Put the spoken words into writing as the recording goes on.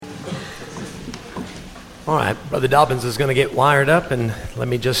All right, Brother Dobbins is going to get wired up, and let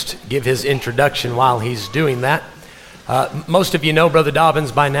me just give his introduction while he's doing that. Most of you know Brother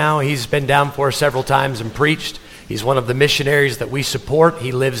Dobbins by now. He's been down for us several times and preached. He's one of the missionaries that we support.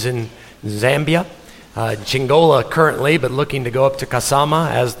 He lives in Zambia, Chingola currently, but looking to go up to Kasama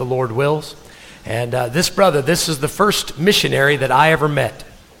as the Lord wills. And this is the first missionary that I ever met.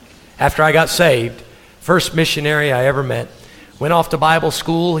 After I got saved, first missionary I ever met. Went off to Bible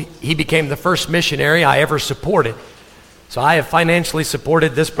school. He became the first missionary I ever supported. So I have financially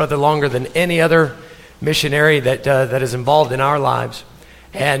supported this brother longer than any other missionary that is involved in our lives.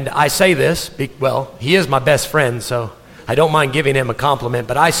 And I say this, he is my best friend, so I don't mind giving him a compliment,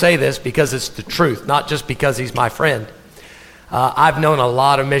 but I say this because it's the truth, not just because he's my friend. I've known a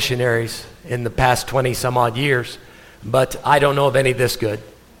lot of missionaries in the past 20 some odd years, but I don't know of any this good.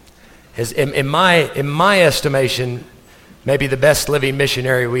 In my estimation, maybe the best living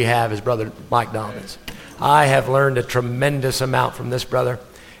missionary we have is Brother Mike Dobbins. I have learned a tremendous amount from this brother,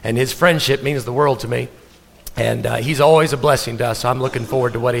 and his friendship means the world to me. And he's always a blessing to us, so I'm looking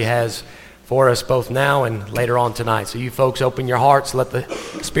forward to what he has for us both now and later on tonight. So you folks open your hearts, let the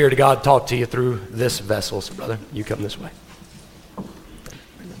Spirit of God talk to you through this vessel. So brother, you come this way.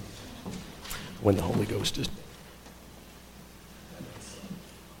 When the Holy Ghost is...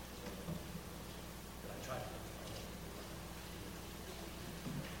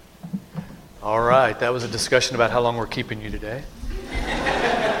 All right, that was a discussion about how long we're keeping you today.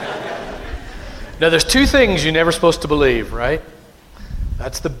 Now, there's two things you're never supposed to believe, right?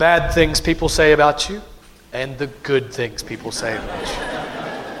 That's the bad things people say about you and the good things people say about you.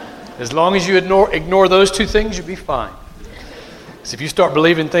 As long as you ignore those two things, you'll be fine. Because if you start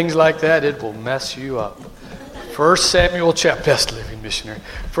believing things like that, it will mess you up. 1 Samuel chapter, best living missionary.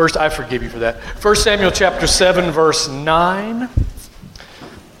 First, I forgive you for that. 1 Samuel chapter 7, verse 9. You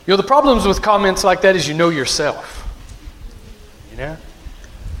know, the problems with comments like that is you know yourself. You know?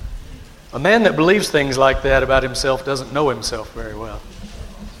 A man that believes things like that about himself doesn't know himself very well.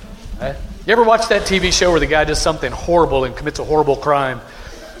 Right? You ever watch that TV show where the guy does something horrible and commits a horrible crime?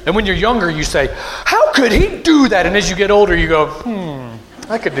 And when you're younger, you say, how could he do that? And as you get older, you go,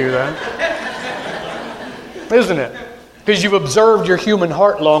 I could do that. Isn't it? Because you've observed your human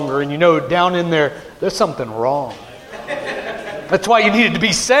heart longer and you know down in there's something wrong. That's why you needed to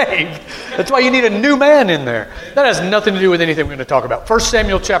be saved. That's why you need a new man in there. That has nothing to do with anything we're going to talk about. 1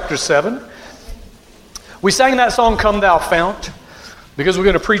 Samuel chapter 7. We sang that song, Come Thou Fount, because we're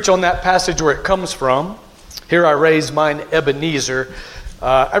going to preach on that passage where it comes from. Here I raise mine Ebenezer.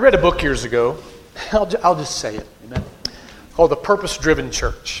 I read a book years ago. I'll just say it. Amen. Called The Purpose-Driven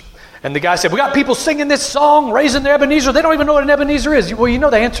Church. And the guy said, we got people singing this song, raising their Ebenezer. They don't even know what an Ebenezer is. Well, you know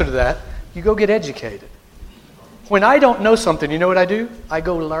the answer to that. You go get educated. When I don't know something, you know what I do? I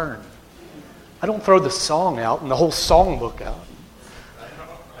go learn. I don't throw the song out and the whole songbook out.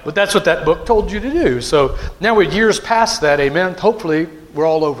 But that's what that book told you to do. So now we're years past that, amen. Hopefully we're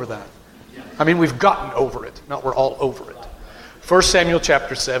all over that. I mean, we've gotten over it, not we're all over it. 1 Samuel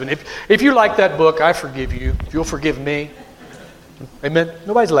chapter 7. If you like that book, I forgive you. If you'll forgive me. Amen.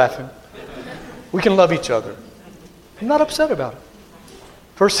 Nobody's laughing. We can love each other. I'm not upset about it.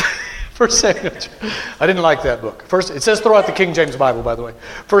 First Samuel. I didn't like that book. It says throw out the King James Bible, by the way.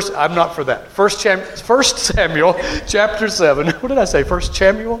 I'm not for that. 1 Samuel chapter 7. What did I say? 1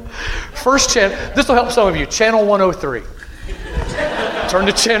 Samuel? This will help some of you. Channel 103. Turn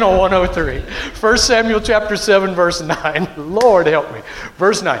to channel 103. 1 Samuel chapter 7, verse 9. Lord help me.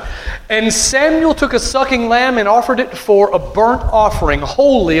 Verse 9. And Samuel took a sucking lamb and offered it for a burnt offering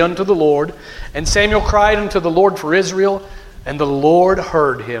wholly unto the Lord. And Samuel cried unto the Lord for Israel, and the Lord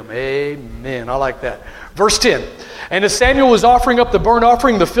heard him. Amen. I like that. Verse 10. And as Samuel was offering up the burnt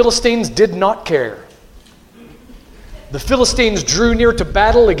offering, the Philistines did not care. The Philistines drew near to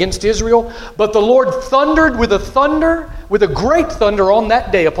battle against Israel, but the Lord thundered with a great thunder on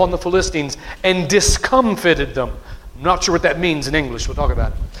that day upon the Philistines and discomfited them. I'm not sure what that means in English. We'll talk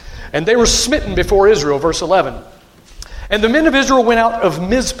about it. And they were smitten before Israel. Verse 11. And the men of Israel went out of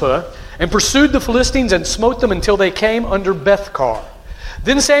Mizpah and pursued the Philistines and smote them until they came under Bethkar.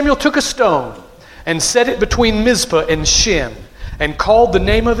 Then Samuel took a stone and set it between Mizpah and Shin and called the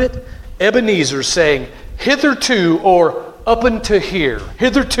name of it Ebenezer, saying, hitherto, or up unto here,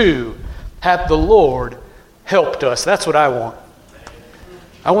 hitherto hath the Lord helped us. That's what I want.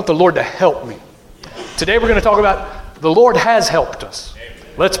 I want the Lord to help me. Today we're going to talk about the Lord has helped us.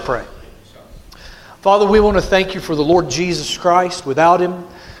 Let's pray. Father, we want to thank you for the Lord Jesus Christ. Without him,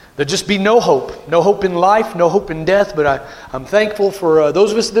 there'd just be no hope. No hope in life, no hope in death. But I'm thankful for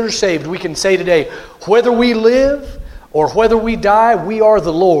those of us that are saved. We can say today, whether we live or whether we die, we are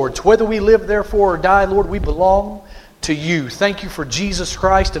the Lord's. Whether we live, therefore, or die, Lord, we belong to you. Thank you for Jesus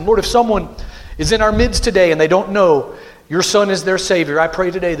Christ. And Lord, if someone is in our midst today and they don't know your Son is their Savior, I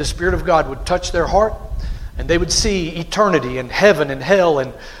pray today the Spirit of God would touch their heart and they would see eternity and heaven and hell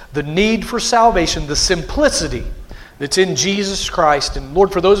and the need for salvation, the simplicity that's in Jesus Christ. And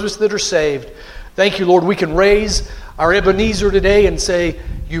Lord, for those of us that are saved, thank you, Lord, we can raise our Ebenezer today and say,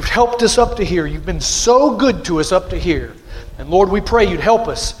 you've helped us up to here. You've been so good to us up to here. And Lord, we pray you'd help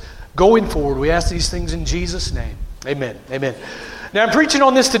us going forward. We ask these things in Jesus' name. Amen. Amen. Now, I'm preaching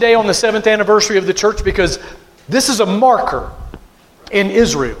on this today on the 7th anniversary of the church because this is a marker in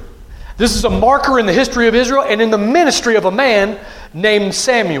Israel. This is a marker in the history of Israel and in the ministry of a man named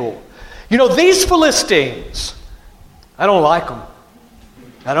Samuel. You know, these Philistines, I don't like them.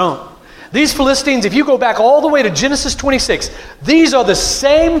 I don't. These Philistines, if you go back all the way to Genesis 26, these are the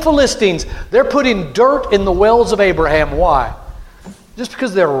same Philistines. They're putting dirt in the wells of Abraham. Why? Just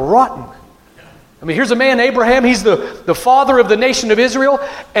because they're rotten. I mean, here's a man, Abraham, he's the father of the nation of Israel,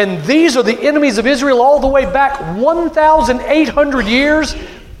 and these are the enemies of Israel all the way back 1,800 years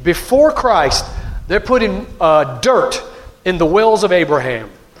before Christ. They're putting dirt in the wells of Abraham.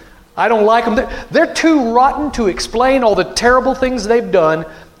 I don't like them. They're too rotten to explain all the terrible things they've done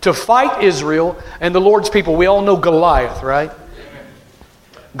to fight Israel and the Lord's people. We all know Goliath, right?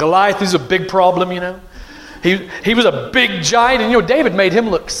 Goliath is a big problem, you know. He was a big giant, and you know, David made him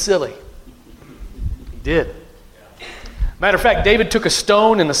look silly. He did. Matter of fact, David took a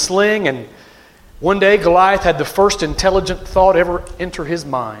stone and a sling, and one day Goliath had the first intelligent thought ever enter his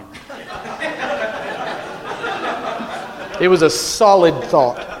mind. It was a solid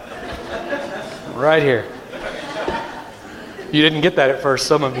thought. Right here. You didn't get that at first,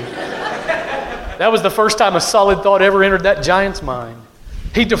 some of you. That was the first time a solid thought ever entered that giant's mind.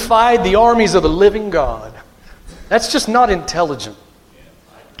 He defied the armies of the living God. That's just not intelligent.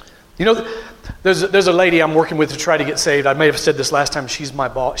 You know, there's a lady I'm working with to try to get saved. I may have said this last time. She's my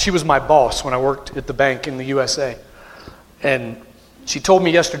boss. She was my boss when I worked at the bank in the USA. And she told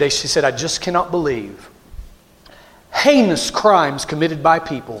me yesterday, she said, I just cannot believe heinous crimes committed by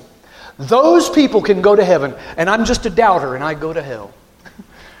people. Those people can go to heaven, and I'm just a doubter, and I go to hell.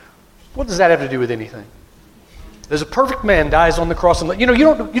 What does that have to do with anything? There's a perfect man dies on the cross, and you know,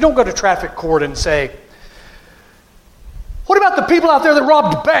 you don't go to traffic court and say, what about the people out there that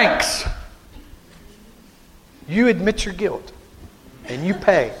robbed banks? You admit your guilt, and you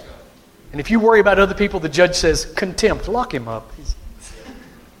pay. And if you worry about other people, the judge says, contempt, lock him up.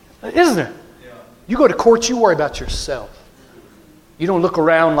 Isn't it? You go to court, you worry about yourself. You don't look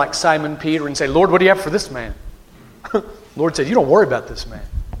around like Simon Peter and say, Lord, what do you have for this man? Lord said, you don't worry about this man.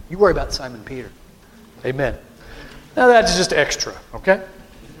 You worry about Simon Peter. Amen. Now that's just extra, okay?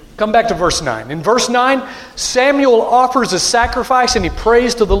 Come back to verse 9. In verse 9, Samuel offers a sacrifice and he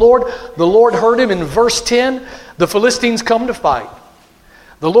prays to the Lord. The Lord heard him. In verse 10, the Philistines come to fight.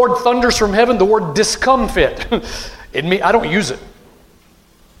 The Lord thunders from heaven. The word discomfit. I don't use it.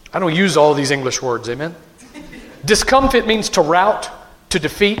 I don't use all these English words, amen? Discomfit means to rout, to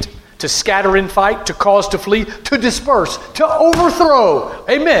defeat, to scatter in fight, to cause to flee, to disperse, to overthrow.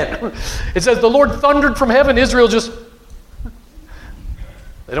 Amen. It says the Lord thundered from heaven. Israel just,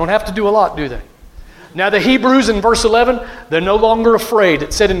 they don't have to do a lot, do they? Now the Hebrews in verse 11, they're no longer afraid.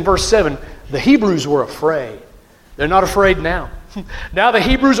 It said in verse 7, the Hebrews were afraid. They're not afraid now. Now the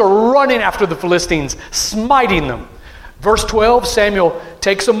Hebrews are running after the Philistines, smiting them. Verse 12, Samuel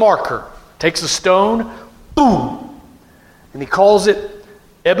takes a marker, takes a stone, boom, and he calls it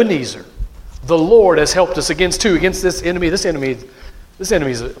Ebenezer. The Lord has helped us against this enemy. This enemy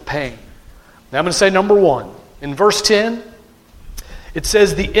is a pain. Now I'm going to say number one. In verse 10, it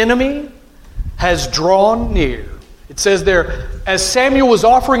says the enemy has drawn near. It says there, as Samuel was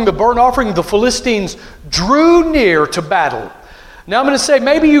offering the burnt offering, the Philistines drew near to battle. Now I'm going to say,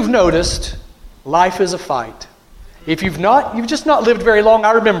 maybe you've noticed, life is a fight. If you've not, you've just not lived very long.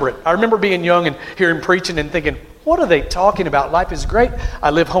 I remember it. I remember being young and hearing preaching and thinking, what are they talking about? Life is great. I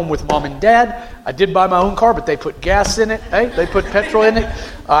live home with mom and dad. I did buy my own car, but they put gas in it. Hey, they put petrol in it.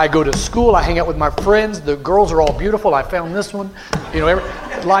 I go to school. I hang out with my friends. The girls are all beautiful. I found this one. You know,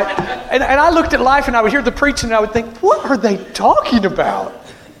 life. And I looked at life and I would hear the preaching and I would think, what are they talking about?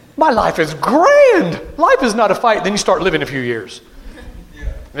 My life is grand. Life is not a fight. Then you start living a few years.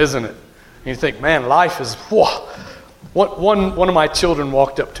 Isn't it? And you think, man, life is, whoa. One of my children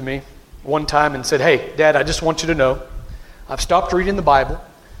walked up to me one time and said, hey, Dad, I just want you to know, I've stopped reading the Bible.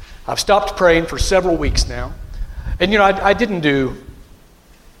 I've stopped praying for several weeks now. And, you know, I didn't do,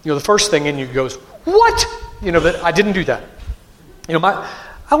 you know, the first thing in you goes, what? You know, that I didn't do that. You know,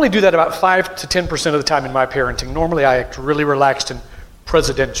 I only do that about 5 to 10% of the time in my parenting. Normally I act really relaxed and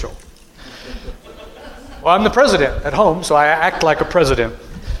presidential. Well, I'm the president at home, so I act like a president.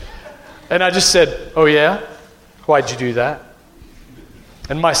 And I just said, "Oh yeah? Why'd you do that?"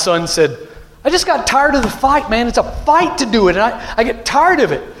 And my son said, "I just got tired of the fight, man. It's a fight to do it, and I get tired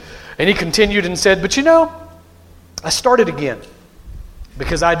of it." And he continued and said, "But you know, I started again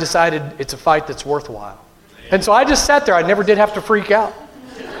because I decided it's a fight that's worthwhile." And so I just sat there. I never did have to freak out.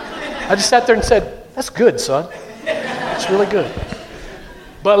 I just sat there and said, "That's good, son. It's really good."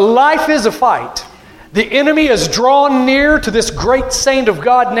 But life is a fight. The enemy is drawn near to this great saint of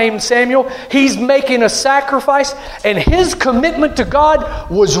God named Samuel. He's making a sacrifice, and his commitment to God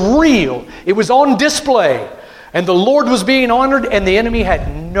was real. It was on display. And the Lord was being honored, and the enemy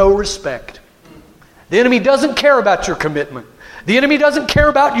had no respect. The enemy doesn't care about your commitment. The enemy doesn't care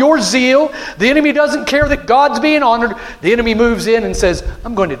about your zeal. The enemy doesn't care that God's being honored. The enemy moves in and says,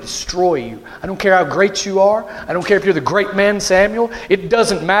 "I'm going to destroy you. I don't care how great you are. I don't care if you're the great man Samuel. It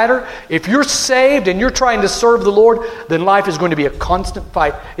doesn't matter. If you're saved and you're trying to serve the Lord, then life is going to be a constant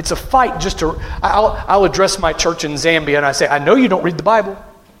fight." It's a fight just to... I'll address my church in Zambia and I say, "I know you don't read the Bible.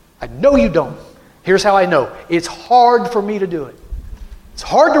 I know you don't. Here's how I know. It's hard for me to do it. It's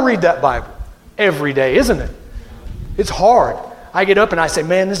hard to read that Bible every day, isn't it? It's hard. I get up and I say,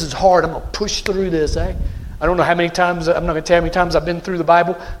 man, this is hard. I'm going to push through this, I don't know how many times, I'm not going to tell you how many times I've been through the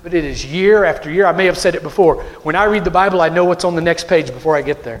Bible, but it is year after year. I may have said it before. When I read the Bible, I know what's on the next page before I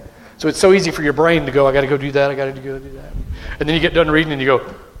get there. So it's so easy for your brain to go, I got to go do that, I got to go do that. And then you get done reading and you go,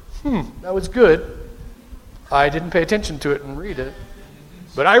 that was good. I didn't pay attention to it and read it,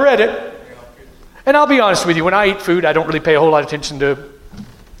 but I read it. And I'll be honest with you, when I eat food, I don't really pay a whole lot of attention to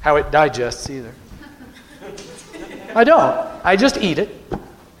how it digests either. I don't. I just eat it,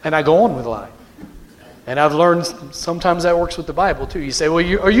 and I go on with life. And I've learned sometimes that works with the Bible too. You say, well,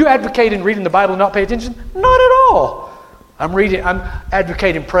 are you advocating reading the Bible and not pay attention? Not at all. I'm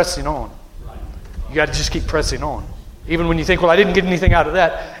advocating pressing on. You got to just keep pressing on. Even when you think, well, I didn't get anything out of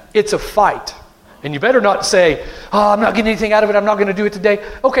that, it's a fight. And you better not say, oh, I'm not getting anything out of it, I'm not going to do it today.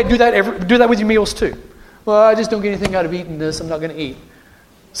 Okay, do that with your meals too. Well, I just don't get anything out of eating this, I'm not going to eat.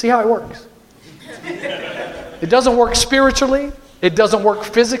 See how it works. It doesn't work spiritually. It doesn't work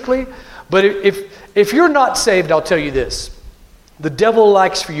physically. But if you're not saved, I'll tell you this. The devil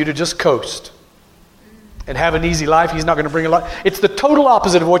likes for you to just coast and have an easy life. He's not going to bring a lot. It's the total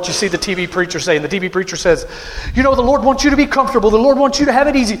opposite of what you see the TV preacher saying. The TV preacher says, the Lord wants you to be comfortable. The Lord wants you to have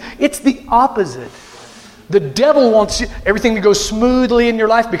it easy. It's the opposite. The devil wants everything to go smoothly in your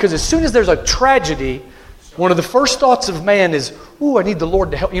life, because as soon as there's a tragedy, one of the first thoughts of man is, I need the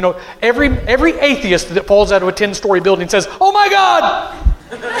Lord to help. Every atheist that falls out of a 10-story building says, oh my God!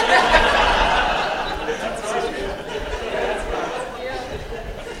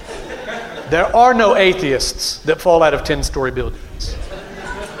 There are no atheists that fall out of 10-story buildings.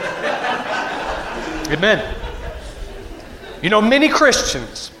 Amen. Many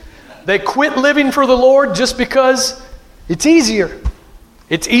Christians, they quit living for the Lord just because it's easier.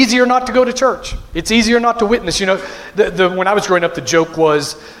 It's easier not to go to church. It's easier not to witness. When I was growing up, the joke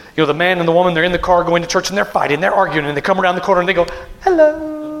was, the man and the woman, they're in the car going to church and they're fighting, they're arguing, and they come around the corner and they go,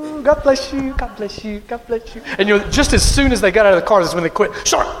 hello, God bless you, God bless you, God bless you. And just as soon as they got out of the car, that's when they quit.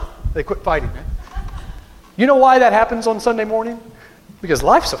 They quit fighting. Right? You know why that happens on Sunday morning? Because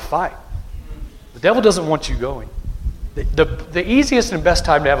life's a fight. The devil doesn't want you going. The easiest and best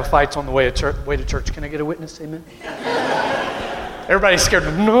time to have a fight's on the way to church. Can I get a witness? Amen. Everybody's scared.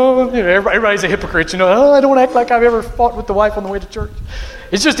 No, everybody's a hypocrite. I don't want to act like I've ever fought with the wife on the way to church.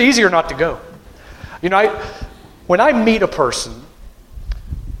 It's just easier not to go. When I meet a person,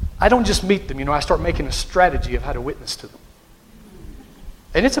 I don't just meet them. I start making a strategy of how to witness to them.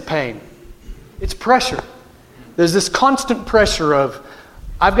 And it's a pain. It's pressure. There's this constant pressure of,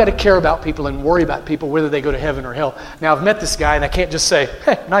 I've got to care about people and worry about people whether they go to heaven or hell. Now, I've met this guy and I can't just say,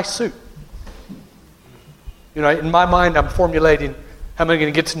 hey, nice suit. In my mind, I'm formulating how am I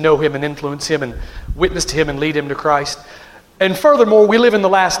going to get to know him and influence him and witness to him and lead him to Christ. And furthermore, we live in the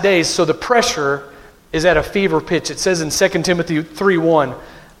last days, so the pressure is at a fever pitch. It says in 2 Timothy 3:1,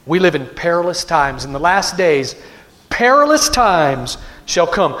 we live in perilous times. In the last days, perilous times shall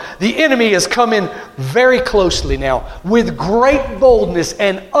come. The enemy has come in very closely now with great boldness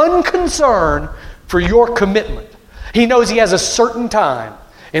and unconcern for your commitment. He knows he has a certain time.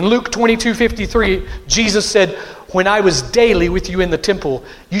 In Luke 22:53, Jesus said, when I was daily with you in the temple,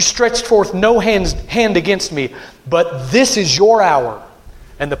 you stretched forth no hand against me, but this is your hour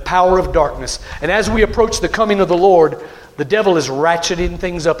and the power of darkness. And as we approach the coming of the Lord, the devil is ratcheting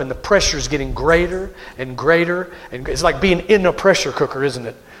things up, and the pressure is getting greater and greater. And it's like being in a pressure cooker, isn't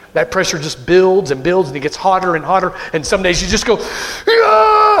it? That pressure just builds and builds, and it gets hotter and hotter. And some days you just go,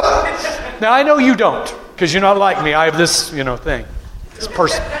 yeah! Now I know you don't, because you're not like me. I have this, thing, this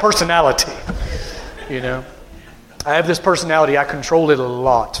personality. I have this personality. I control it a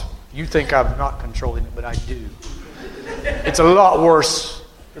lot. You think I'm not controlling it, but I do. It's a lot worse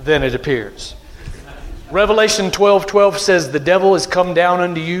than it appears. Revelation 12:12 says, the devil is come down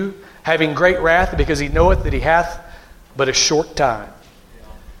unto you, having great wrath, because he knoweth that he hath but a short time.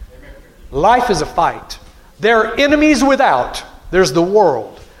 Life is a fight. There are enemies without. There's the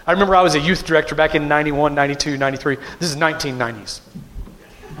world. I remember I was a youth director back in 91, 92, 93. This is 1990s,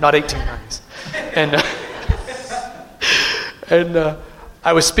 not 1890s. And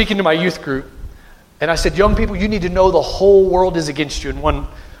I was speaking to my youth group, and I said, young people, you need to know the whole world is against you. And one,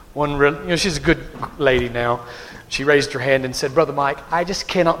 she's a good lady now. She raised her hand and said, Brother Mike, I just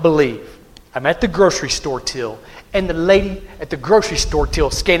cannot believe I'm at the grocery store till, and the lady at the grocery store till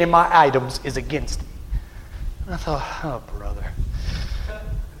scanning my items is against me. And I thought, oh, brother.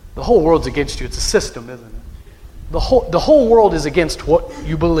 The whole world's against you. It's a system, isn't it? The whole world is against what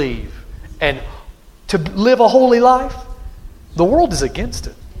you believe. And to live a holy life, the world is against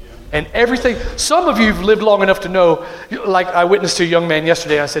it. And everything, some of you have lived long enough to know, like I witnessed to a young man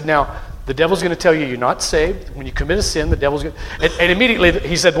yesterday, I said, now, the devil's going to tell you you're not saved. When you commit a sin, the devil's going to... And immediately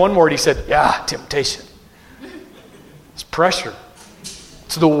he said one word, he said, yeah, temptation. It's pressure.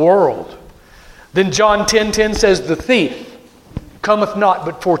 It's the world. Then John 10:10 says, the thief cometh not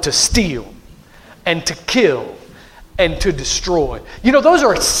but for to steal and to kill and to destroy. Those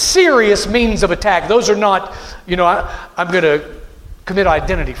are serious means of attack. Those are not, I'm going to commit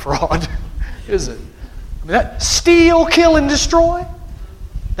identity fraud, is it? That steal, kill, and destroy,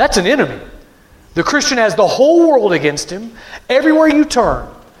 that's an enemy. The Christian has the whole world against him. Everywhere you turn,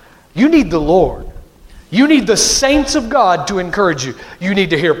 you need the Lord. You need the saints of God to encourage you. You need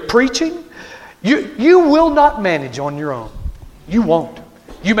to hear preaching. You will not manage on your own. You won't.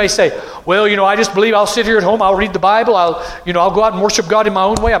 You may say, well, I just believe I'll sit here at home, I'll read the Bible, I'll go out and worship God in my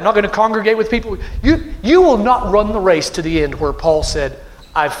own way. I'm not going to congregate with people. You will not run the race to the end where Paul said,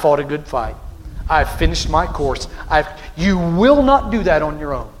 I've fought a good fight. I've finished my course. You will not do that on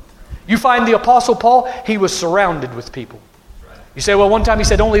your own. You find the Apostle Paul, he was surrounded with people. You say, well, one time he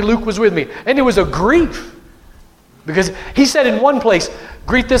said, only Luke was with me. And it was a grief. Because he said in one place,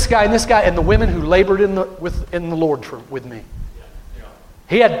 greet this guy and the women who labored in the Lord with me.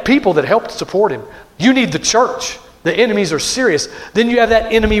 He had people that helped support him. You need the church. The enemies are serious. Then you have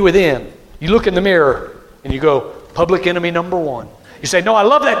that enemy within. You look in the mirror and you go, public enemy number one. You say, no, I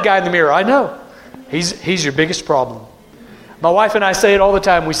love that guy in the mirror. I know. He's your biggest problem. My wife and I say it all the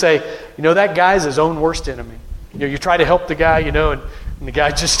time. We say, that guy's his own worst enemy. You try to help the guy, and the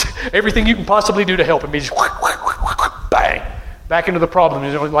guy just, everything you can possibly do to help him, he just, bang, back into the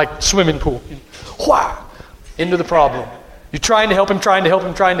problem, like swimming pool. Into the problem. You're trying to help him,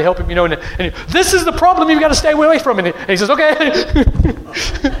 and this is the problem you've got to stay away from. And he says, okay.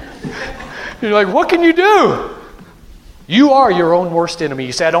 You're like, what can you do? You are your own worst enemy.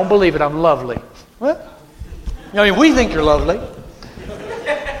 You say, I don't believe it, I'm lovely. What? We think you're lovely.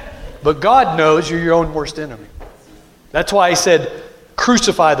 But God knows you're your own worst enemy. That's why he said,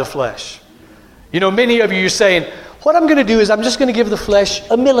 crucify the flesh. Many of you are saying, what I'm going to do is I'm just going to give the flesh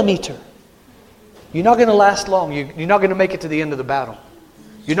a millimeter. You're not going to last long. You're not going to make it to the end of the battle.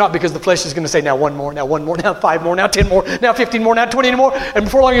 You're not, because the flesh is going to say, now 1 more, now 1 more, now 5 more, now 10 more, now 15 more, now 20 more. And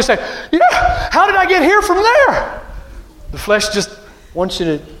before long you say, yeah, how did I get here from there? The flesh just wants you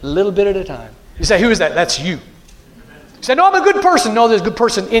to a little bit at a time. You say, who is that? That's you. You say, no, I'm a good person. No, there's a good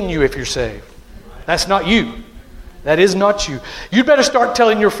person in you if you're saved. That's not you. That is not you. You'd better start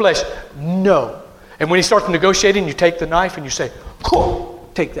telling your flesh, no. And when he starts negotiating, you take the knife and you say, cool,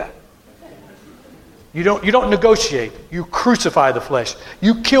 take that. You don't negotiate. You crucify the flesh.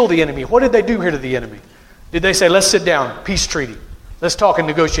 You kill the enemy. What did they do here to the enemy? Did they say, let's sit down, peace treaty. Let's talk and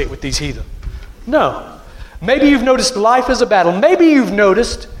negotiate with these heathen? No. Maybe you've noticed life is a battle. Maybe you've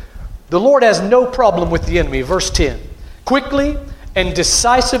noticed the Lord has no problem with the enemy. Verse 10. Quickly and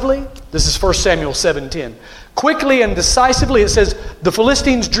decisively, this is 1 Samuel 7:10. Quickly and decisively, it says, the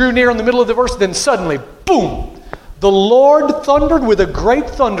Philistines drew near in the middle of the verse, then suddenly, boom, the Lord thundered with a great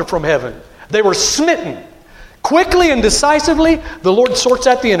thunder from heaven. They were smitten. Quickly and decisively, the Lord sorts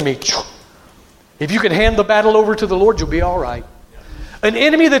out the enemy. If you can hand the battle over to the Lord, you'll be all right. An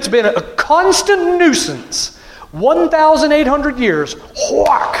enemy that's been a constant nuisance, 1,800 years,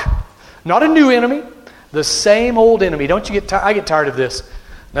 whack. Not a new enemy, the same old enemy. Don't you get tired? I get tired of this.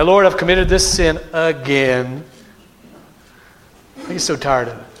 Now, Lord, I've committed this sin again. I get so tired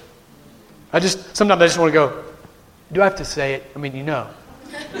of it. Sometimes I just want to go, do I have to say it? I mean, you know.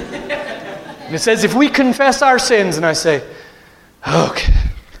 And it says, if we confess our sins, and I say, okay,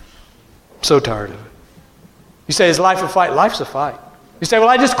 I'm so tired of it. You say, is life a fight? Life's a fight. You say, well,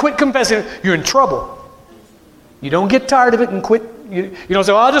 I just quit confessing. You're in trouble. You don't get tired of it and quit. You don't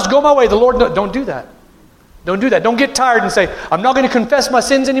say, well, I'll just go my way. The Lord, don't do that. Don't do that. Don't get tired and say, I'm not going to confess my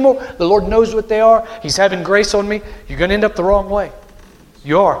sins anymore. The Lord knows what they are. He's having grace on me. You're going to end up the wrong way.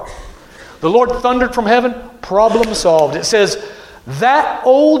 You are. The Lord thundered from heaven. Problem solved. It says, that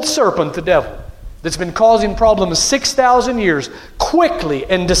old serpent, the devil, that's been causing problems 6,000 years, quickly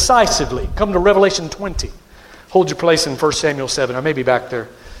and decisively. Come to Revelation 20. Hold your place in 1 Samuel 7. I may be back there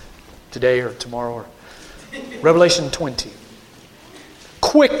today or tomorrow. Or Revelation 20.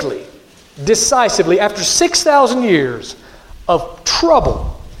 Quickly, decisively, after 6,000 years of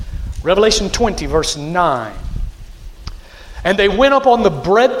trouble. Revelation 20, verse 9. And they went up on the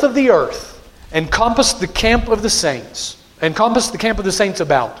breadth of the earth and compassed the camp of the saints. And compassed the camp of the saints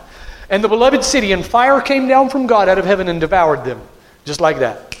about. And the beloved city, and fire came down from God out of heaven and devoured them. Just like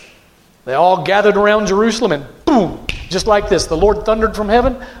that. They all gathered around Jerusalem and boom, just like this. The Lord thundered from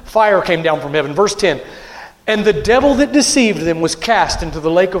heaven, fire came down from heaven. Verse 10. And the devil that deceived them was cast into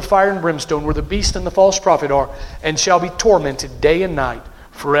the lake of fire and brimstone where the beast and the false prophet are, and shall be tormented day and night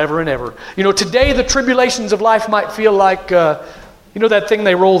forever and ever. You know, today the tribulations of life might feel like, you know that thing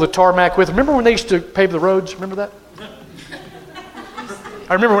they roll the tarmac with? Remember when they used to pave the roads? Remember that?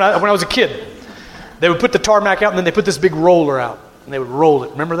 I remember when I was a kid, they would put the tarmac out and then they put this big roller out and they would roll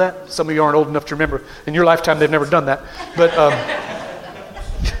it. Remember that? Some of you aren't old enough to remember. In your lifetime, they've never done that. But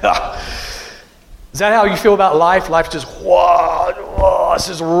is that how you feel about life? Life's just, whoa, it's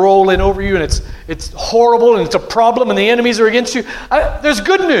just rolling over you and it's horrible and it's a problem and the enemies are against you. There's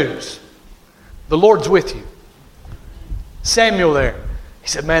good news. The Lord's with you. Samuel there, he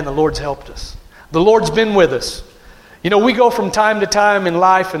said, man, the Lord's helped us. The Lord's been with us. You know, we go from time to time in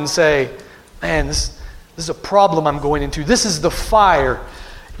life and say, man, this is a problem I'm going into. This is the fire.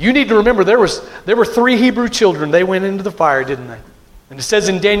 You need to remember there were 3 Hebrew children. They went into the fire, didn't they? And it says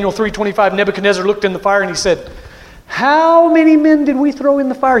in Daniel 3:25, Nebuchadnezzar looked in the fire and he said, how many men did we throw in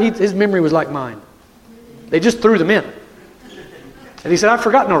the fire? His memory was like mine. They just threw them in. And he said, I've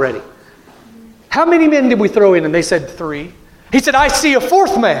forgotten already. How many men did we throw in? And they said 3. He said, I see a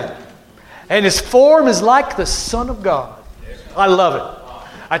 4th man. And his form is like the Son of God. I love it.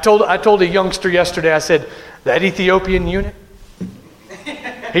 I told a youngster yesterday, I said, that Ethiopian eunuch,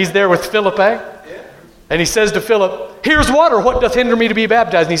 he's there with Philip, eh? And he says to Philip, here's water, what doth hinder me to be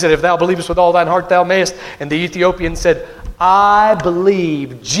baptized? And he said, if thou believest with all thine heart, thou mayest. And the Ethiopian said, I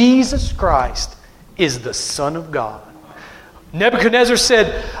believe Jesus Christ is the Son of God. Nebuchadnezzar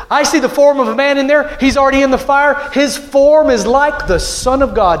said, I see the form of a man in there. He's already in the fire. His form is like the Son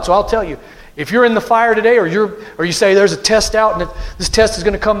of God. So I'll tell you, if you're in the fire today or you say there's a test out and this test is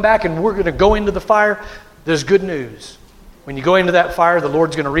going to come back and we're going to go into the fire, there's good news. When you go into that fire, the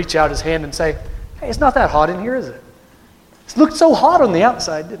Lord's going to reach out His hand and say, hey, it's not that hot in here, is it? It looked so hot on the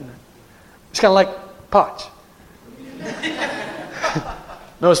outside, didn't it? It's kind of like potch.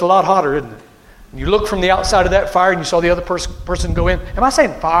 No, it's a lot hotter, isn't it? And you look from the outside of that fire and you saw the other person go in. Am I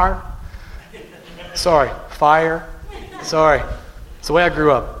saying fire? Sorry, fire. Sorry. It's the way I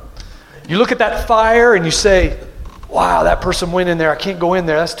grew up. You look at that fire and you say, wow, that person went in there. I can't go in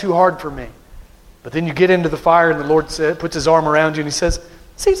there. That's too hard for me. But then you get into the fire and the Lord puts His arm around you and He says,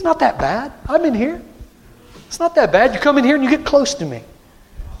 see, it's not that bad. I'm in here. It's not that bad. You come in here and you get close to me.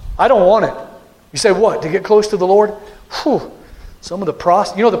 I don't want it. You say, what? To get close to the Lord? Whew. Some of the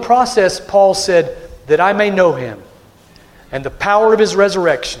process. You know, the process, Paul said, that I may know Him and the power of His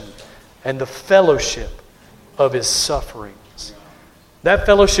resurrection and the fellowship of His sufferings. That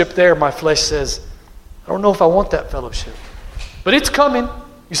fellowship there, my flesh says, I don't know if I want that fellowship. But it's coming.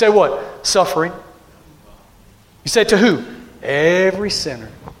 You say what? Suffering. You say to who? Every sinner.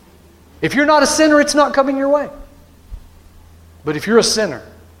 If you're not a sinner, it's not coming your way. But if you're a sinner,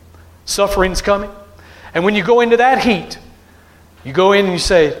 suffering's coming. And when you go into that heat, you go in and you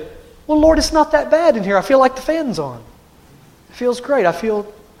say, well, Lord, it's not that bad in here. I feel like the fan's on. It feels great. I feel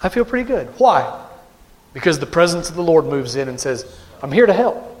pretty good. Why? Because the presence of the Lord moves in and says, I'm here to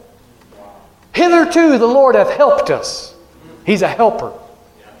help. Hitherto the Lord hath helped us. He's a helper.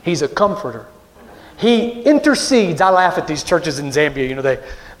 He's a comforter. He intercedes. I laugh at these churches in Zambia. You know,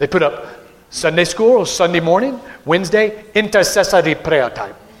 they put up Sunday school or Sunday morning, Wednesday, intercessory prayer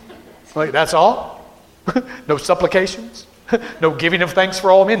time. Like, that's all? No supplications? No giving of thanks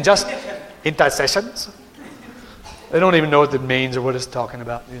for all men? Just intercessions? They don't even know what that means or what it's talking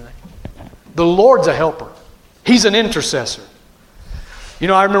about, do they? The Lord's a helper. He's an intercessor. You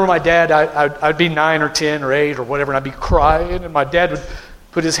know, I remember my dad, I'd be 9 or 10 or 8 or whatever, and I'd be crying, and my dad would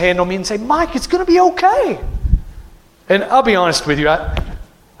put his hand on me and say, Mike, it's going to be okay. And I'll be honest with you,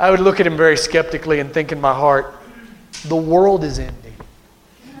 I would look at him very skeptically and think in my heart, the world is ending.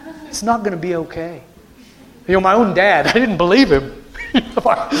 It's not going to be okay. You know, my own dad, I didn't believe him.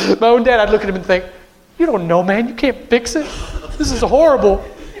 My own dad, I'd look at him and think, you don't know, man, you can't fix it. This is horrible.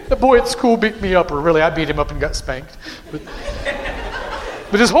 The boy at school beat me up, or really, I beat him up and got spanked.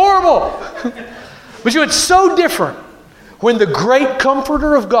 But it's horrible. But you know, it's so different when the great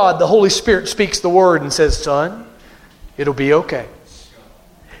comforter of God, the Holy Spirit, speaks the word and says, son, it'll be okay.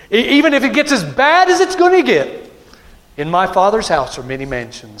 Even if it gets as bad as it's going to get, in my Father's house are many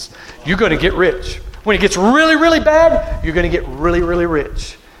mansions. You're going to get rich. When it gets really, really bad, you're going to get really, really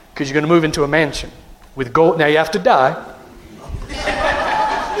rich. Because you're going to move into a mansion with gold. Now you have to die.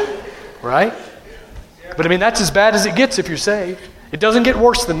 Right? But I mean, that's as bad as it gets if you're saved. It doesn't get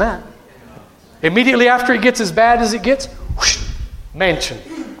worse than that. Immediately after it gets as bad as it gets, whoosh, mansion,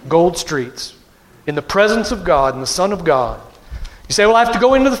 gold streets, in the presence of God and the Son of God. You say, well, I have to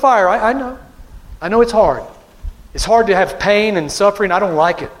go into the fire. I know. I know it's hard. It's hard to have pain and suffering. I don't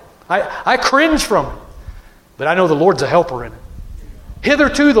like it. I cringe from it. But I know the Lord's a helper in it.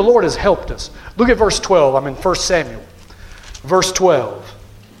 Hitherto, the Lord has helped us. Look at verse 12. I'm in 1 Samuel. Verse 12.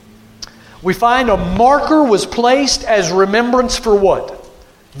 We find a marker was placed as remembrance for what?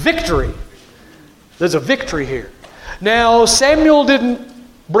 Victory. There's a victory here. Now, Samuel didn't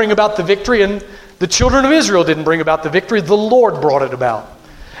bring about the victory, and the children of Israel didn't bring about the victory. The Lord brought it about.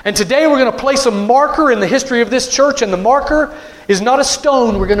 And today we're going to place a marker in the history of this church, and the marker is not a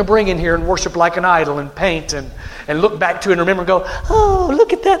stone we're going to bring in here and worship like an idol and paint and look back to it and remember and go, oh,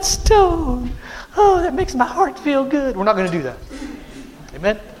 look at that stone. Oh, that makes my heart feel good. We're not going to do that.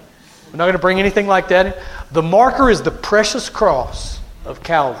 Amen? We're not going to bring anything like that in. The marker is the precious cross of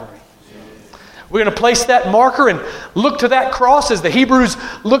Calvary. We're going to place that marker and look to that cross as the Hebrews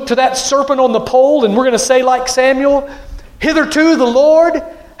look to that serpent on the pole, and we're going to say like Samuel, hitherto the Lord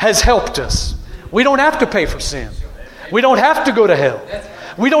has helped us. We don't have to pay for sin. We don't have to go to hell.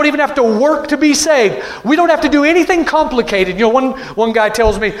 We don't even have to work to be saved. We don't have to do anything complicated. You know, one guy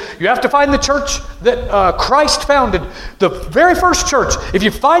tells me, you have to find the church that Christ founded, the very first church. If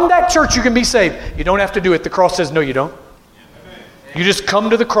you find that church, you can be saved. You don't have to do it. The cross says, no, you don't. You just come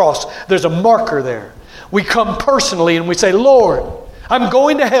to the cross. There's a marker there. We come personally and we say, Lord, I'm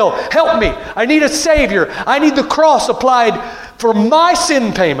going to hell. Help me. I need a Savior. I need the cross applied for my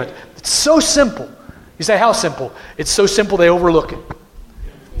sin payment. It's so simple. You say, how simple? It's so simple they overlook it.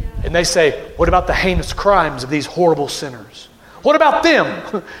 And they say, what about the heinous crimes of these horrible sinners? What about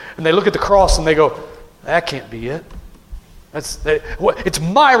them? And they look at the cross and they go, that can't be it. It's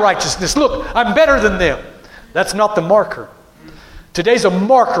my righteousness. Look, I'm better than them. That's not the marker. Today's a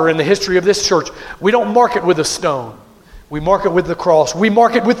marker in the history of this church. We don't mark it with a stone. We mark it with the cross. We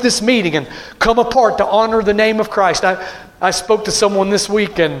mark it with this meeting and come apart to honor the name of Christ. I spoke to someone this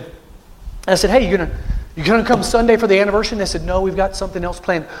week and I said, hey, you going to come Sunday for the anniversary? And they said, no, we've got something else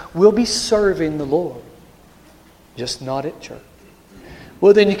planned. We'll be serving the Lord, just not at church.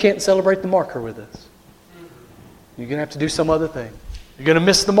 Well, then you can't celebrate the marker with us. You're going to have to do some other thing. You're going to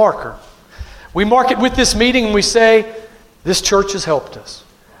miss the marker. We mark it with this meeting and we say, this church has helped us.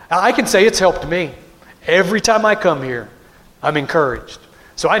 Now, I can say it's helped me. Every time I come here, I'm encouraged.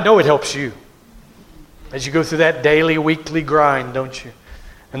 So I know it helps you. As you go through that daily, weekly grind, don't you?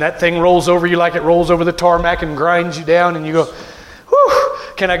 And that thing rolls over you like it rolls over the tarmac and grinds you down and you go, whew,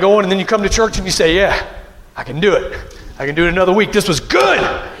 can I go on? And then you come to church and you say, yeah, I can do it. I can do it another week. This was good.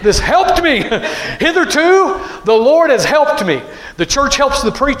 This helped me. Hitherto, the Lord has helped me. The church helps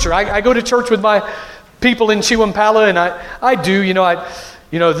the preacher. I go to church with my people in Chiwampala, and I do,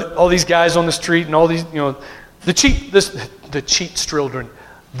 all these guys on the street and all these, the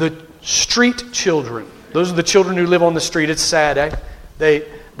street children. Those are the children who live on the street. It's sad, eh?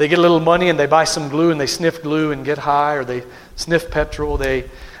 They get a little money and they buy some glue and they sniff glue and get high, or they sniff petrol. They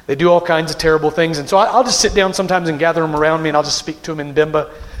do all kinds of terrible things. And so I'll just sit down sometimes and gather them around me and I'll just speak to them in Bimba.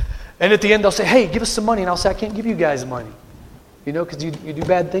 And at the end they'll say, hey, give us some money. And I'll say, I can't give you guys money. Because you do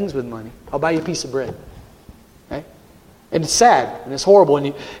bad things with money. I'll buy you a piece of bread. Okay? And it's sad and it's horrible.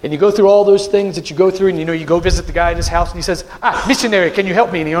 And you go through all those things that you go through, and you go visit the guy in his house and he says, missionary, can you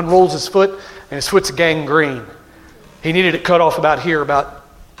help me? And he unrolls his foot and his foot's gangrene. He needed it cut off about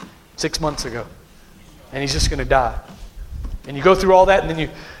 6 months ago. And he's just going to die. And you go through all that, and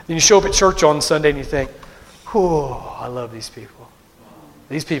then you show up at church on Sunday and you think, oh, I love these people.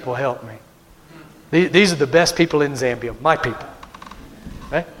 These people help me. These are the best people in Zambia, my people.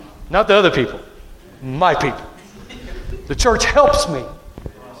 Okay? Not the other people, my people. The church helps me.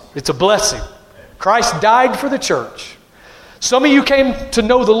 It's a blessing. Christ died for the church. Some of you came to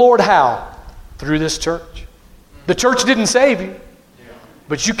know the Lord how? Through this church. The church didn't save you,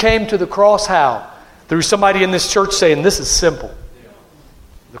 but you came to the cross how? Through somebody in this church saying, this is simple.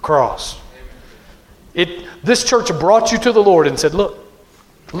 The cross. This church brought you to the Lord and said,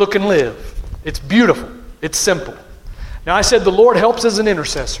 look and live. It's beautiful. It's simple. Now I said the Lord helps as an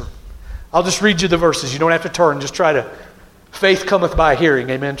intercessor. I'll just read you the verses. You don't have to turn. Just try to. Faith cometh by hearing.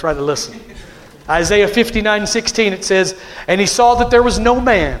 Amen. Try to listen. Isaiah 59:16 it says, and he saw that there was no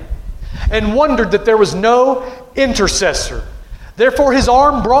man, and wondered that there was no intercessor. Therefore his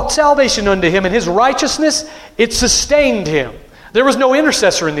arm brought salvation unto him, and his righteousness, it sustained him. There was no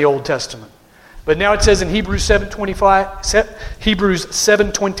intercessor in the Old Testament. But now it says in Hebrews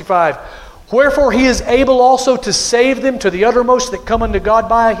 7:25, wherefore he is able also to save them to the uttermost that come unto God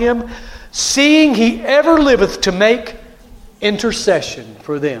by him, seeing he ever liveth to make intercession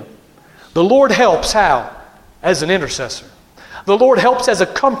for them. The Lord helps how? As an intercessor. The Lord helps as a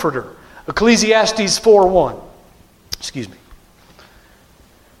comforter. Ecclesiastes 4:1. Excuse me.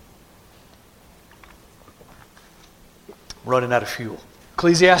 Running out of fuel.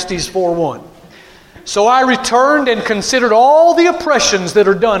 Ecclesiastes 4:1. So I returned and considered all the oppressions that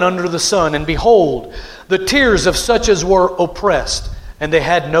are done under the sun, and behold, the tears of such as were oppressed, and they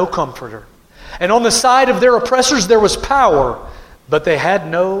had no comforter. And on the side of their oppressors there was power, but they had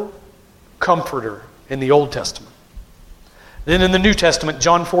no comforter in the Old Testament. Then in the New Testament,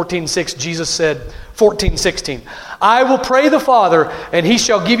 John 14:6, Jesus said, 14:16, I will pray the Father, and he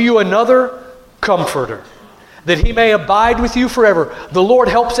shall give you another comforter, that he may abide with you forever. The Lord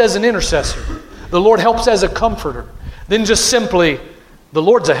helps as an intercessor. The Lord helps as a comforter. Then just simply, the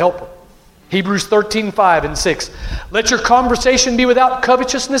Lord's a helper. Hebrews 13:5 and 6. Let your conversation be without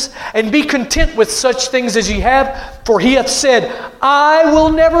covetousness, and be content with such things as ye have, for he hath said, I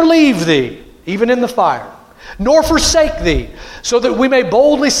will never leave thee, even in the fire, nor forsake thee, so that we may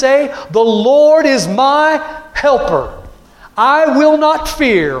boldly say, the Lord is my helper. I will not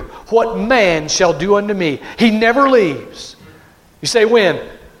fear what man shall do unto me. He never leaves. You say, when?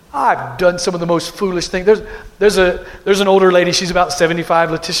 I've done some of the most foolish things. There's an older lady, she's about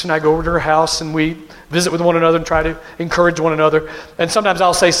 75. Letitia and I go over to her house and we visit with one another and try to encourage one another. And sometimes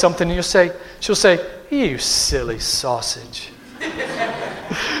I'll say something and she'll say, you silly sausage.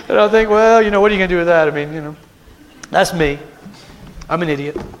 And I'll think, well, what are you going to do with that? I mean, that's me. I'm an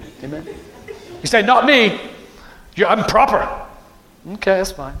idiot. Amen. You say, not me. I'm proper. Okay,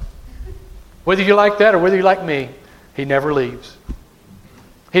 that's fine. Whether you like that or whether you like me, he never leaves.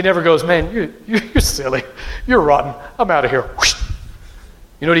 He never goes, man, you're silly. You're rotten. I'm out of here. Whoosh.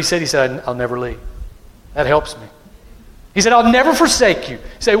 You know what he said? He said, I'll never leave. That helps me. He said, I'll never forsake you.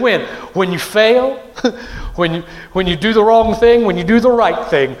 You say, when? When you fail, when you do the wrong thing, when you do the right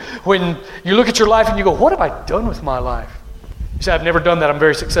thing, when you look at your life and you go, what have I done with my life? You say, I've never done that. I'm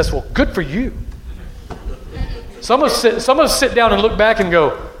very successful. Good for you. Some of us sit down and look back and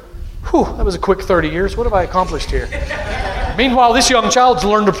go, whew, that was a quick 30 years. What have I accomplished here? Meanwhile, this young child's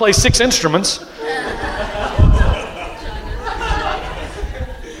learned to play 6 instruments.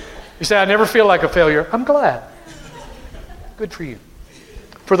 You say, I never feel like a failure. I'm glad. Good for you.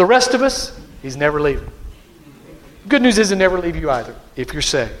 For the rest of us, he's never leaving. Good news is he'll never leave you either, if you're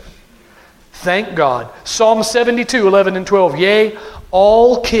saved. Thank God. Psalm 72, 11 and 12. Yea,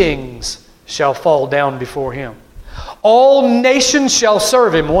 all kings shall fall down before him. All nations shall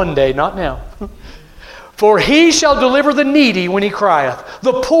serve him one day, not now. For he shall deliver the needy when he crieth,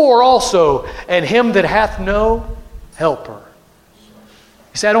 the poor also, and him that hath no helper.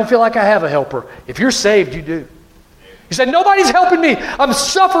 You say, I don't feel like I have a helper. If you're saved, you do. You say, nobody's helping me. I'm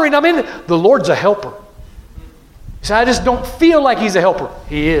suffering. I'm in it. The Lord's a helper. You say, I just don't feel like he's a helper.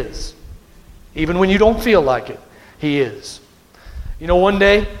 He is. Even when you don't feel like it, he is. One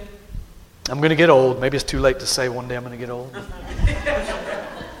day, I'm going to get old. Maybe it's too late to say one day I'm going to get old.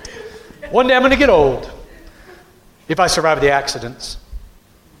 One day I'm going to get old. If I survive the accidents.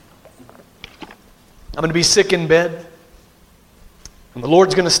 I'm going to be sick in bed. And the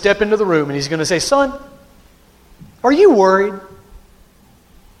Lord's going to step into the room and he's going to say, son, are you worried?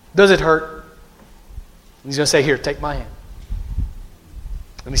 Does it hurt? And he's going to say, here, take my hand.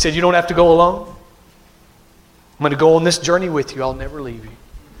 And he said, you don't have to go alone. I'm going to go on this journey with you. I'll never leave you.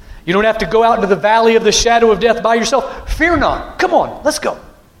 You don't have to go out into the valley of the shadow of death by yourself. Fear not. Come on, let's go.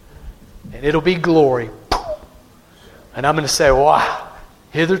 And it'll be glory. And I'm going to say, wow,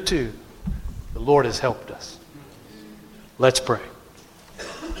 hitherto the Lord has helped us. Let's pray.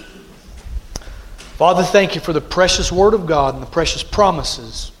 Father, thank you for the precious Word of God and the precious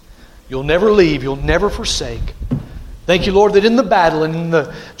promises. You'll never leave, you'll never forsake. Thank you, Lord, that in the battle and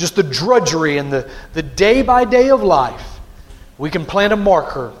in just the drudgery and the day by day of life, we can plant a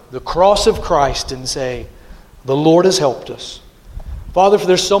marker, the cross of Christ, and say, the Lord has helped us. Father, if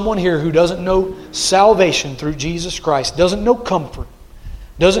there's someone here who doesn't know salvation through Jesus Christ, doesn't know comfort,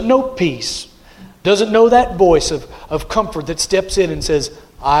 doesn't know peace, doesn't know that voice of comfort that steps in and says,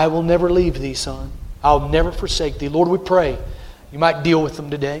 I will never leave thee, son. I'll never forsake thee. Lord, we pray you might deal with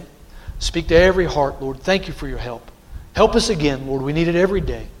them today. Speak to every heart, Lord. Thank you for your help. Help us again, Lord. We need it every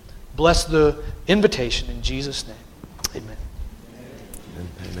day. Bless the invitation in Jesus' name. Amen.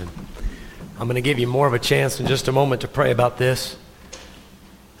 Amen. I'm going to give you more of a chance in just a moment to pray about this.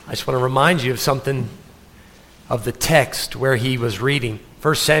 I just want to remind you of something of the text where he was reading.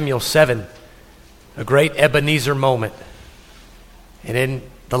 1 Samuel 7, a great Ebenezer moment. And in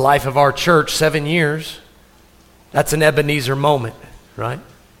the life of our church, 7 years, that's an Ebenezer moment, right?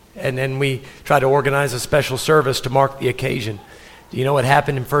 And then we try to organize a special service to mark the occasion. Do you know what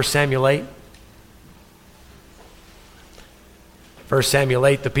happened in 1 Samuel 8? 1 Samuel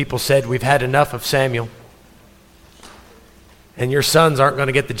 8, the people said, we've had enough of Samuel. And your sons aren't going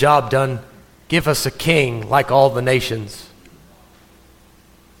to get the job done. Give us a king like all the nations.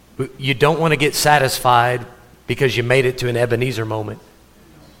 You don't want to get satisfied because you made it to an Ebenezer moment.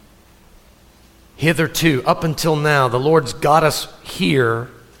 Hitherto, up until now, the Lord's got us here.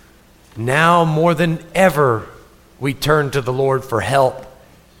 Now more than ever, we turn to the Lord for help,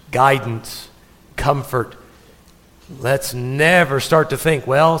 guidance, comfort. Let's never start to think,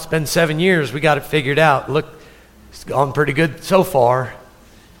 well, it's been 7 years, we got it figured out. Look, it's gone pretty good so far.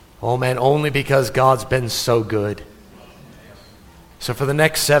 Oh man, only because God's been so good. So for the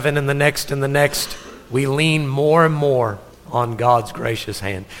next 7 and the next and the next, we lean more and more on God's gracious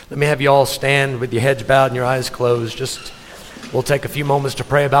hand. Let me have you all stand with your heads bowed and your eyes closed. We'll take a few moments to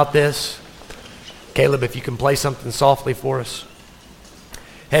pray about this. Caleb, if you can play something softly for us.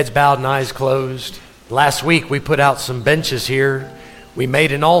 Heads bowed and eyes closed. Last week we put out some benches here. We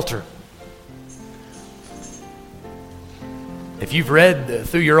made an altar. If you've read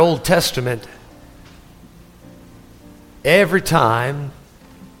through your Old Testament, every time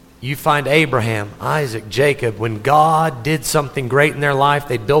you find Abraham, Isaac, Jacob, when God did something great in their life,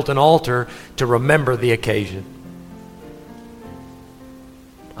 they built an altar to remember the occasion.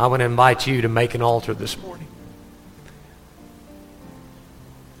 I want to invite you to make an altar this morning.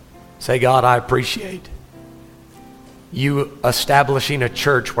 Say, God, I appreciate you establishing a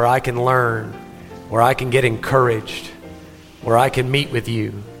church where I can learn, where I can get encouraged, where I can meet with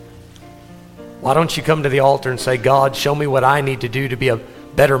you. Why don't you come to the altar and say, God, show me what I need to do to be a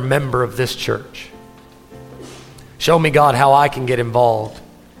better member of this church. Show me, God, how I can get involved.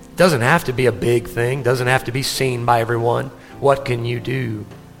 It doesn't have to be a big thing. Doesn't have to be seen by everyone. What can you do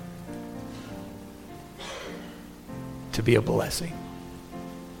to be a blessing?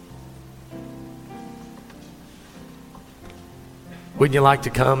 Wouldn't you like to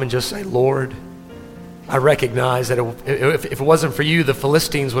come and just say, Lord, I recognize that if it wasn't for you, the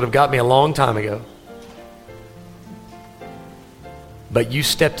Philistines would have got me a long time ago. But you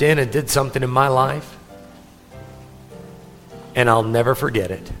stepped in and did something in my life, and I'll never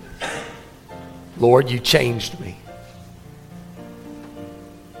forget it. Lord, you changed me.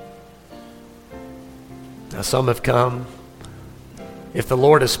 Now some have come. If the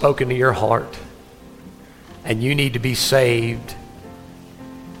Lord has spoken to your heart, and you need to be saved,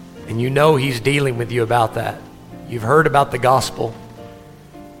 and you know He's dealing with you about that. You've heard about the gospel.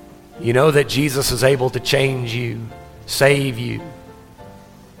 You know that Jesus is able to change you, save you,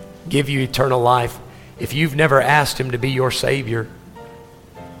 give you eternal life. If you've never asked Him to be your Savior,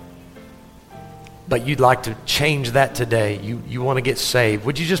 but you'd like to change that today, you want to get saved,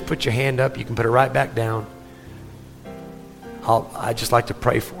 would you just put your hand up? You can put it right back down. I'd just like to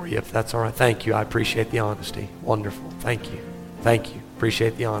pray for you, if that's all right. Thank you. I appreciate the honesty. Wonderful. Thank you. Thank you.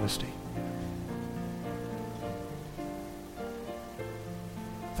 Appreciate the honesty.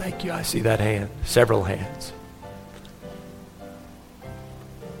 Thank you. I see that hand. Several hands.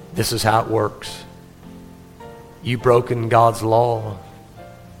 This is how it works. You've broken God's law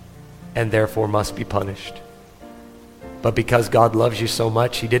and therefore must be punished. But because God loves you so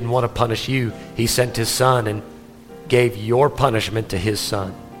much, He didn't want to punish you. He sent His Son and gave your punishment to His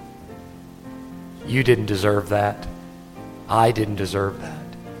Son. You didn't deserve that. I didn't deserve that.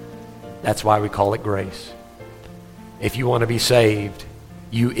 That's why we call it grace. If you want to be saved,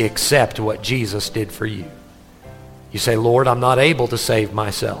 you accept what Jesus did for you. You say, Lord, I'm not able to save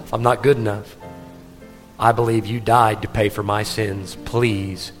myself. I'm not good enough. I believe you died to pay for my sins.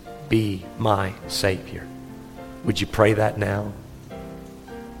 Please be my Savior. Would you pray that now?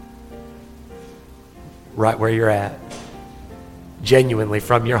 Right where you're at. Genuinely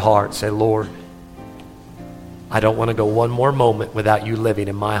from your heart say, Lord, I don't want to go one more moment without you living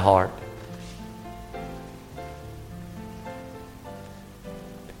in my heart.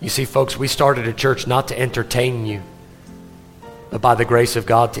 You see, folks, we started a church not to entertain you, but by the grace of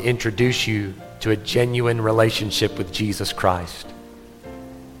God to introduce you to a genuine relationship with Jesus Christ.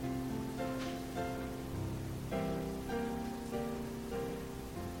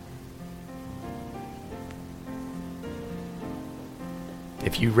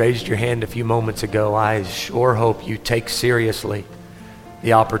 If you raised your hand a few moments ago, I sure hope you take seriously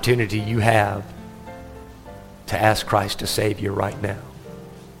the opportunity you have to ask Christ to save you right now.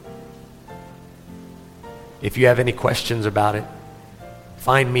 If you have any questions about it,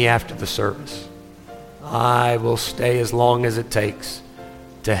 find me after the service. I will stay as long as it takes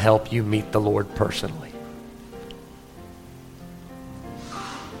to help you meet the Lord personally.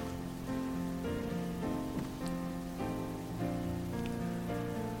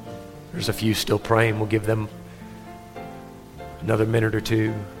 There's a few still praying. We'll give them another minute or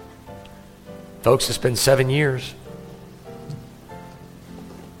two. Folks, it's been 7 years.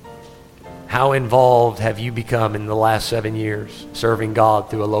 How involved have you become in the last 7 years serving God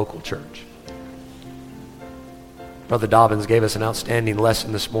through a local church? Brother Dobbins gave us an outstanding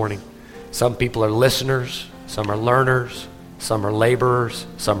lesson this morning. Some people are listeners, some are learners, some are laborers,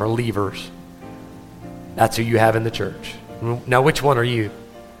 some are leavers. That's who you have in the church. Now, which one are you?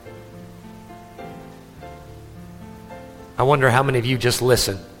 I wonder how many of you just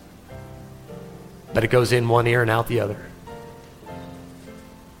listen, but it goes in one ear and out the other.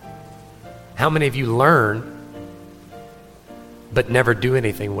 How many of you learn, but never do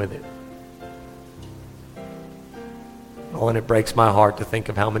anything with it? Oh, and it breaks my heart to think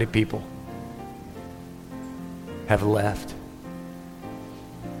of how many people have left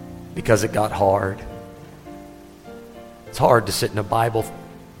because it got hard. It's hard to sit in a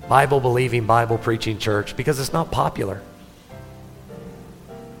Bible-believing, Bible-preaching church because it's not popular.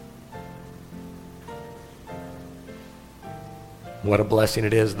 What a blessing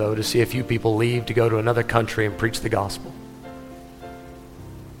it is, though, to see a few people leave to go to another country and preach the gospel.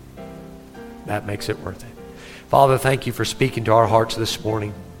 That makes it worth it. Father, thank you for speaking to our hearts this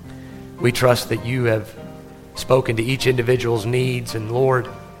morning. We trust that you have spoken to each individual's needs, and Lord,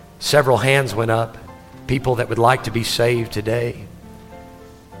 several hands went up, people that would like to be saved today.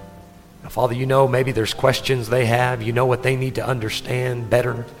 Now, Father, you know maybe there's questions they have. You know what they need to understand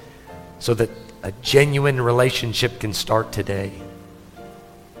better so that a genuine relationship can start today.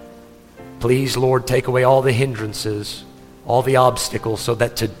 Please, Lord, take away all the hindrances, all the obstacles, so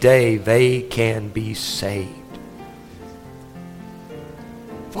that today they can be saved.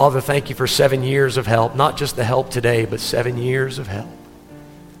 Father, thank you for 7 years of help, not just the help today, but 7 years of help.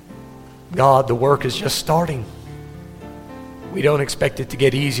 God, the work is just starting. We don't expect it to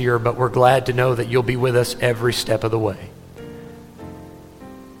get easier, but we're glad to know that you'll be with us every step of the way.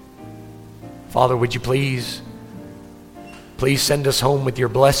 Father, would you please send us home with your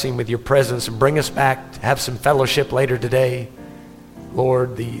blessing, with your presence, and bring us back to have some fellowship later today.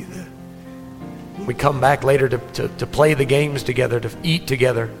 Lord, we come back later to play the games together, to eat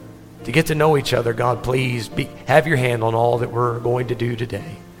together, to get to know each other. God, please have your hand on all that we're going to do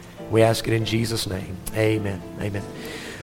today. We ask it in Jesus' name. Amen. Amen.